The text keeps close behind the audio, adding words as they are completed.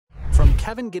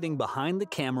Kevin getting behind the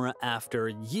camera after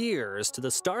years to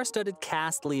the star-studded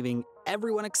cast leaving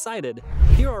everyone excited,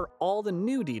 here are all the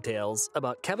new details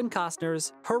about Kevin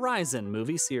Costner's Horizon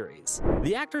movie series.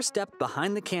 The actor stepped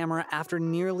behind the camera after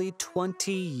nearly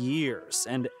 20 years,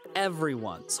 and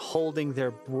everyone's holding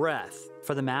their breath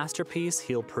for the masterpiece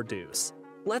he'll produce.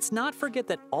 Let's not forget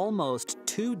that almost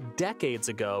 2 decades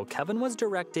ago, Kevin was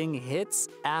directing hits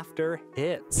after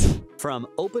hits. From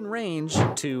Open Range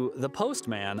to The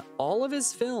Postman, all of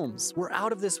his films were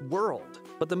out of this world.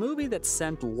 But the movie that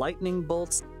sent lightning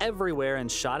bolts everywhere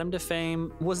and shot him to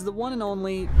fame was the one and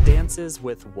only Dances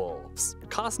with Wolves.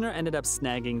 Costner ended up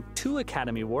snagging 2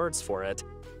 Academy Awards for it,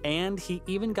 and he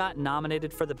even got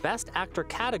nominated for the Best Actor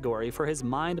category for his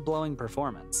mind-blowing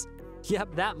performance.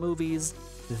 Yep, that movie's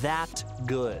that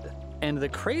good. And the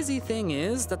crazy thing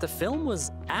is that the film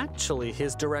was actually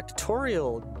his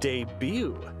directorial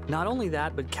debut. Not only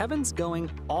that, but Kevin's going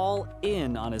all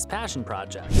in on his passion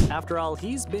project. After all,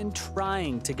 he's been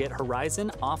trying to get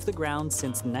Horizon off the ground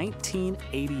since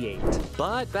 1988.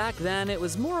 But back then, it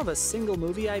was more of a single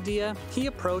movie idea. He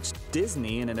approached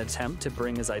Disney in an attempt to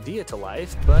bring his idea to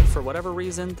life, but for whatever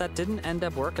reason, that didn't end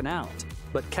up working out.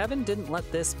 But Kevin didn't let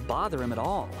this bother him at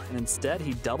all, and instead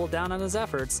he doubled down on his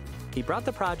efforts. He brought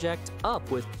the project up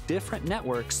with different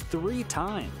networks 3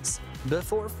 times,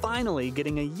 before finally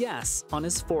getting a yes on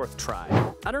his 4th try.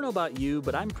 I don't know about you,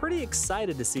 but I'm pretty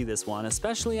excited to see this one,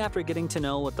 especially after getting to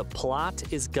know what the plot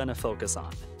is gonna focus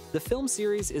on. The film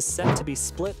series is set to be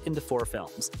split into 4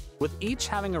 films, with each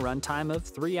having a runtime of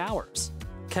 3 hours.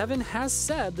 Kevin has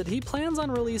said that he plans on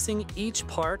releasing each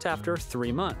part after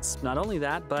 3 months. Not only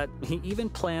that, but he even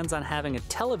plans on having a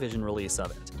television release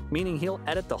of it, meaning he'll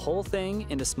edit the whole thing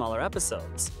into smaller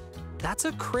episodes. That's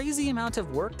a crazy amount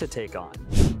of work to take on.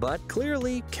 But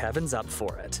clearly, Kevin's up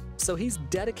for it. So he's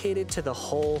dedicated to the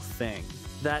whole thing.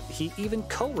 That he even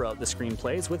co-wrote the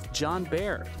screenplays with John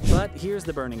Baird. But here's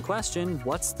the burning question,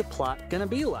 what's the plot gonna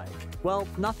be like? Well,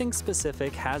 nothing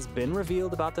specific has been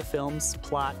revealed about the film's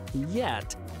plot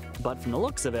yet, but from the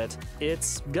looks of it,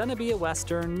 it's gonna be a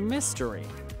Western mystery.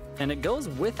 And it goes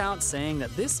without saying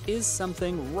that this is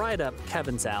something right up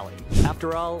Kevin's alley.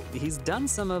 After all, he's done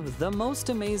some of the most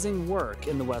amazing work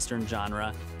in the Western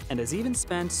genre, and has even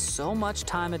spent so much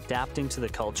time adapting to the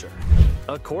culture.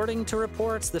 According to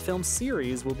reports, the film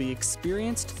series will be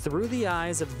experienced through the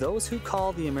eyes of those who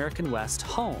call the American West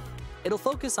home. It'll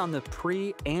focus on the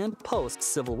pre- and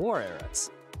post-Civil War eras,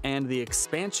 and the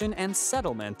expansion and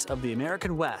settlement of the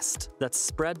American West that's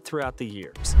spread throughout the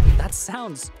years. That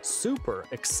sounds super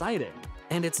exciting,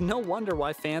 and it's no wonder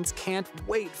why fans can't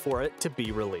wait for it to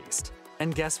be released.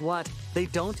 And guess what? They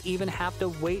don't even have to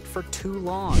wait for too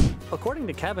long. According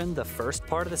to Kevin, the first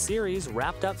part of the series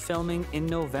wrapped up filming in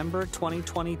November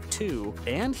 2022,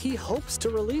 and he hopes to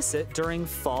release it during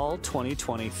fall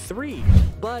 2023.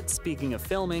 But speaking of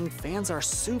filming, fans are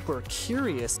super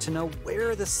curious to know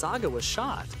where the saga was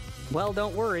shot. Well,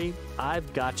 don't worry,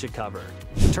 I've got you covered.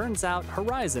 Turns out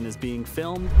Horizon is being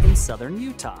filmed in southern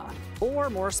Utah,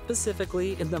 or more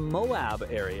specifically in the Moab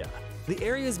area. The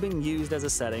area is being used as a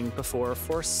setting before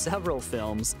for several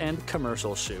films and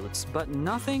commercial shoots, but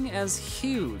nothing as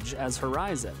huge as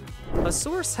Horizon. A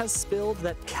source has spilled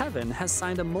that Kevin has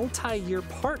signed a multi-year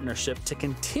partnership to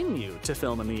continue to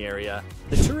film in the area.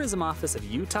 The Tourism Office of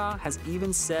Utah has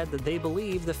even said that they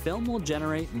believe the film will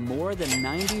generate more than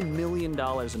 $90 million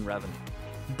in revenue.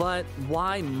 But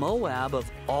why Moab of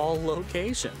all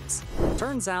locations?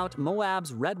 Turns out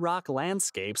Moab's red rock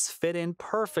landscapes fit in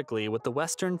perfectly with the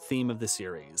Western theme of the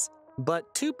series.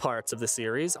 But 2 parts of the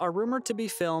series are rumored to be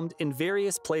filmed in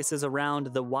various places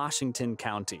around the Washington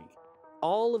County.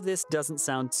 All of this doesn't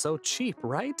sound so cheap,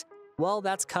 right? Well,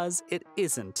 that's 'cause it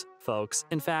isn't, folks.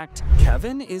 In fact,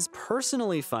 Kevin is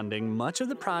personally funding much of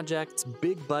the project's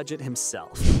big budget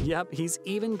himself. Yep, he's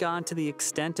even gone to the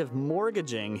extent of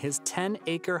mortgaging his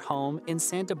 10-acre home in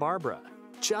Santa Barbara,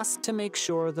 just to make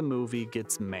sure the movie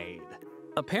gets made.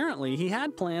 Apparently, he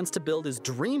had plans to build his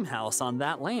dream house on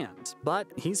that land, but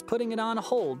he's putting it on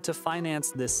hold to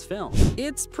finance this film.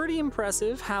 It's pretty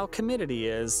impressive how committed he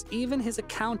is. Even his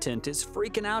accountant is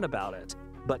freaking out about it.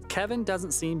 But Kevin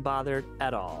doesn't seem bothered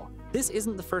at all. This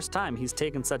isn't the first time he's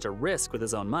taken such a risk with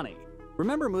his own money.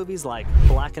 Remember movies like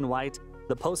Black and White,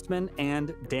 The Postman,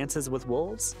 and Dances with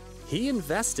Wolves? He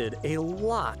invested a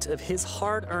lot of his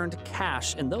hard-earned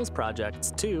cash in those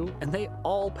projects too, and they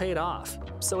all paid off.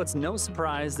 So it's no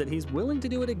surprise that he's willing to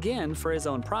do it again for his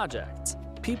own projects.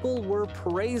 People were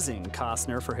praising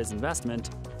Costner for his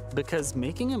investment because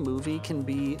making a movie can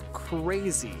be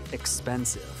crazy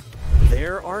expensive.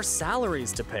 There are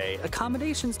salaries to pay,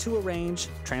 accommodations to arrange,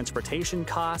 transportation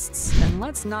costs, and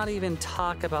let's not even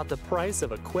talk about the price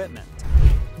of equipment.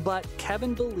 But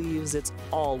Kevin believes it's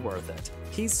all worth it.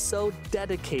 He's so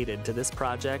dedicated to this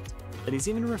project that he's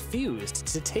even refused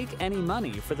to take any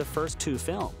money for the first 2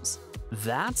 films.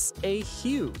 That's a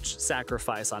huge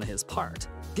sacrifice on his part,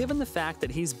 given the fact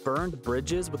that he's burned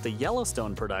bridges with the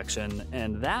Yellowstone production,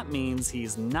 and that means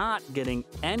he's not getting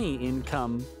any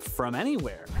income from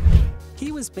anywhere.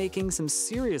 He was making some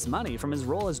serious money from his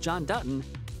role as John Dutton,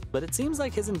 but it seems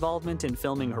like his involvement in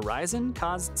filming Horizon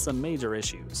caused some major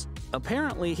issues.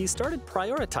 Apparently, he started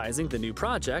prioritizing the new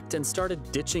project and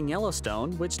started ditching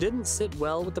Yellowstone, which didn't sit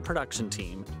well with the production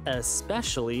team,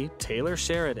 especially Taylor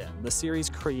Sheridan, the series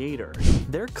creator.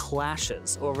 Their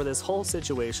clashes over this whole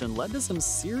situation led to some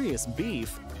serious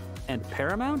beef, and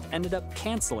Paramount ended up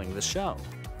canceling the show.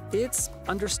 It's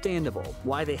understandable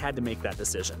why they had to make that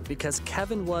decision, because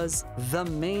Kevin was the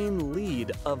main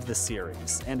lead of the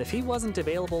series, and if he wasn't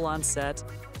available on set,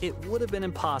 it would have been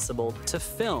impossible to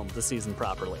film the season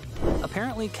properly.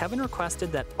 Apparently, Kevin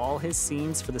requested that all his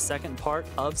scenes for the second part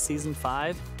of Season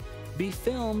 5 be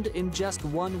filmed in just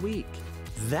 1 week.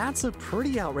 That's a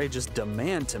pretty outrageous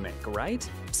demand to make, right?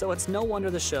 So it's no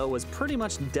wonder the show was pretty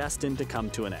much destined to come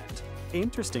to an end.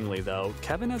 Interestingly though,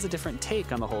 Kevin has a different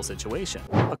take on the whole situation.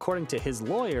 According to his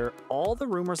lawyer, all the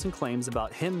rumors and claims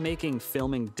about him making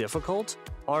filming difficult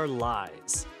are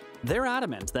lies. They're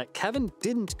adamant that Kevin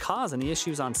didn't cause any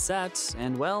issues on set,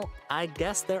 and well, I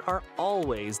guess there are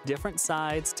always different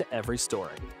sides to every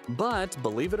story. But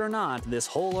believe it or not, this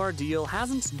whole ordeal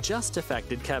hasn't just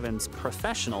affected Kevin's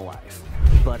professional life,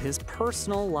 but his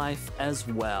personal life as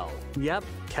well. Yep,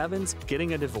 Kevin's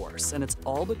getting a divorce, and it's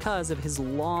all because of his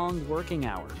long working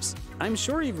hours. I'm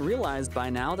sure you've realized by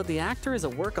now that the actor is a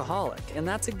workaholic, and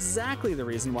that's exactly the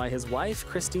reason why his wife,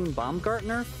 Christine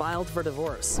Baumgartner, filed for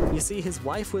divorce. You see, his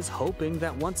wife was hoping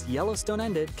that once Yellowstone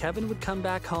ended, Kevin would come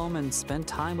back home and spend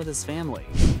time with his family,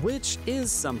 which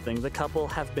is something the couple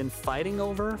have been fighting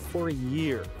over for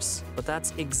years. But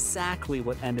that's exactly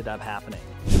what ended up happening.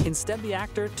 Instead, the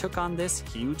actor took on this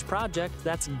huge project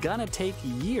that's gonna take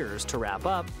years to wrap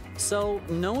up. So,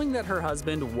 knowing that her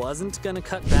husband wasn't gonna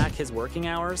cut back his working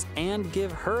hours and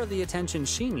give her the attention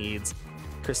she needs,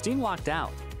 Christine walked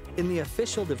out. In the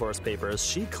official divorce papers,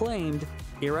 she claimed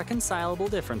irreconcilable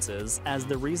differences as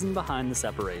the reason behind the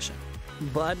separation.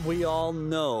 But we all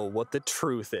know what the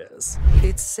truth is.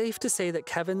 It's safe to say that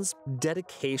Kevin's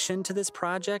dedication to this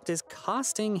project is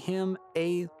costing him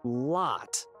a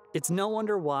lot. It's no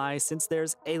wonder why, since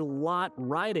there's a lot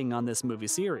riding on this movie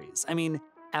series. I mean,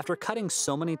 after cutting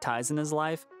so many ties in his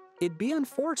life, it'd be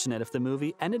unfortunate if the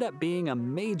movie ended up being a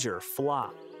major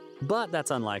flop. But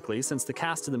that's unlikely, since the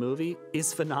cast of the movie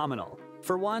is phenomenal.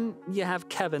 For one, you have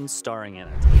Kevin starring in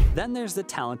it. Then there's the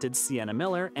talented Sienna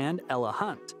Miller and Ella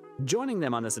Hunt. Joining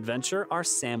them on this adventure are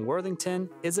Sam Worthington,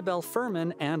 Isabel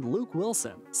Fuhrman, and Luke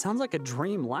Wilson. Sounds like a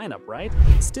dream lineup, right?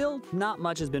 Still, not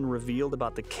much has been revealed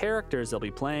about the characters they'll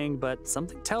be playing, but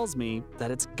something tells me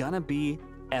that it's gonna be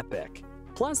epic.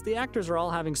 Plus, the actors are all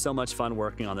having so much fun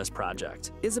working on this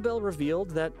project. Isabel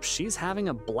revealed that she's having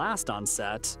a blast on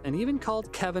set, and even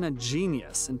called Kevin a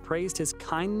genius and praised his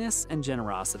kindness and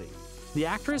generosity. The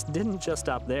actress didn't just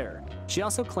stop there. She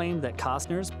also claimed that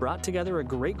Costner's brought together a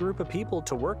great group of people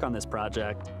to work on this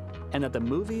project, and that the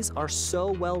movies are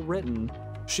so well written,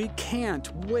 she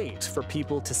can't wait for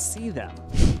people to see them.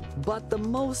 But the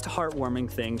most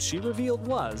heartwarming thing she revealed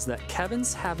was that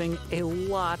Kevin's having a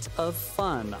lot of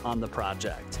fun on the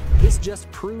project. This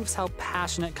just proves how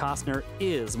passionate Costner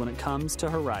is when it comes to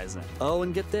Horizon. Oh,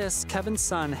 and get this, Kevin's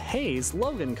son, Hayes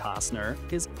Logan Costner,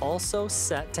 is also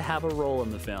set to have a role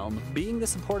in the film. Being the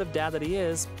supportive dad that he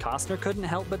is, Costner couldn't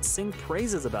help but sing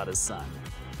praises about his son.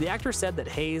 The actor said that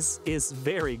Hayes is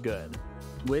very good,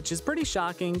 which is pretty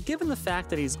shocking given the fact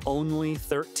that he's only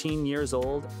 13 years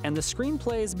old and the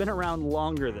screenplay's been around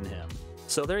longer than him.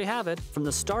 So there you have it, from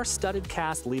the star-studded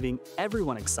cast leaving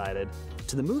everyone excited,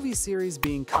 to the movie series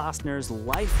being Costner's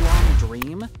lifelong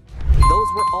dream, those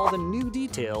were all the new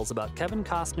details about Kevin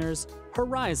Costner's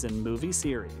Horizon movie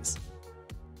series.